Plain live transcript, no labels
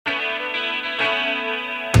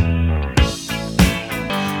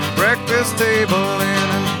breakfast table in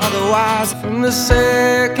an otherwise from the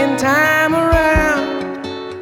second time